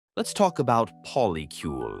Let's talk about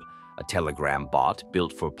Polycule, a Telegram bot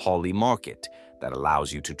built for Polymarket that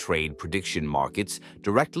allows you to trade prediction markets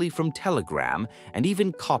directly from Telegram and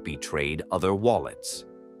even copy trade other wallets.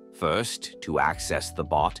 First, to access the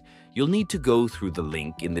bot, you'll need to go through the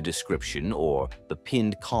link in the description or the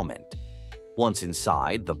pinned comment. Once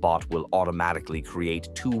inside, the bot will automatically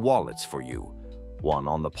create two wallets for you, one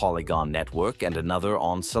on the Polygon network and another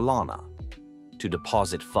on Solana. To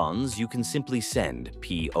deposit funds, you can simply send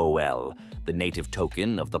POL, the native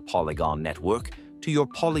token of the Polygon network, to your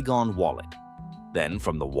Polygon wallet. Then,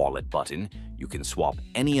 from the wallet button, you can swap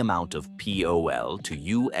any amount of POL to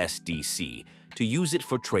USDC to use it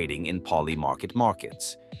for trading in Polymarket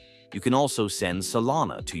markets. You can also send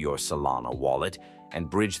Solana to your Solana wallet and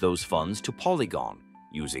bridge those funds to Polygon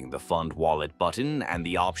using the Fund Wallet button and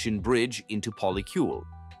the option Bridge into Polycule.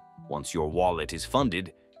 Once your wallet is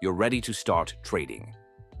funded, you're ready to start trading.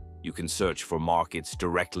 You can search for markets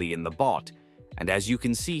directly in the bot, and as you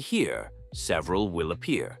can see here, several will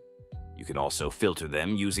appear. You can also filter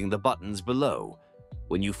them using the buttons below.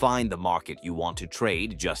 When you find the market you want to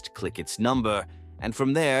trade, just click its number, and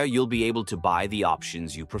from there you'll be able to buy the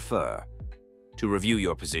options you prefer. To review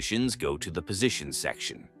your positions, go to the Positions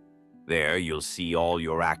section. There you'll see all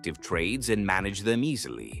your active trades and manage them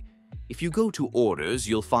easily. If you go to Orders,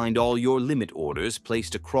 you'll find all your limit orders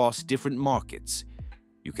placed across different markets.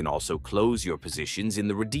 You can also close your positions in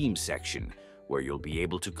the Redeem section, where you'll be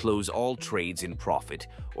able to close all trades in profit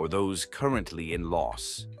or those currently in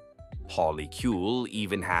loss. Polycule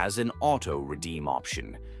even has an auto-redeem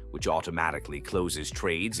option, which automatically closes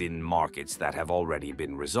trades in markets that have already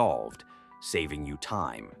been resolved, saving you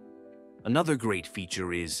time. Another great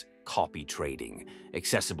feature is copy trading,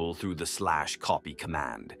 accessible through the /copy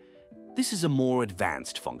command. This is a more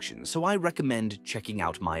advanced function, so I recommend checking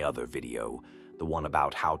out my other video, the one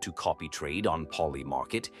about how to copy trade on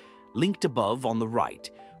Polymarket, linked above on the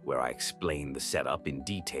right, where I explain the setup in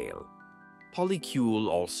detail. Polycule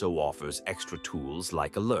also offers extra tools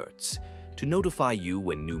like alerts to notify you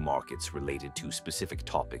when new markets related to specific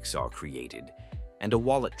topics are created, and a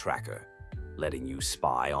wallet tracker, letting you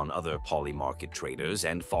spy on other Polymarket traders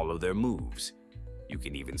and follow their moves. You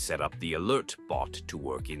can even set up the alert bot to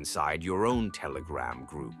work inside your own Telegram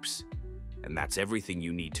groups. And that's everything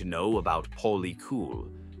you need to know about Polycule,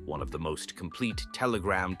 one of the most complete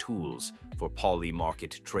Telegram tools for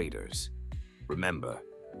Polymarket traders. Remember,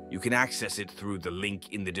 you can access it through the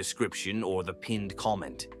link in the description or the pinned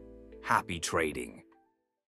comment. Happy trading!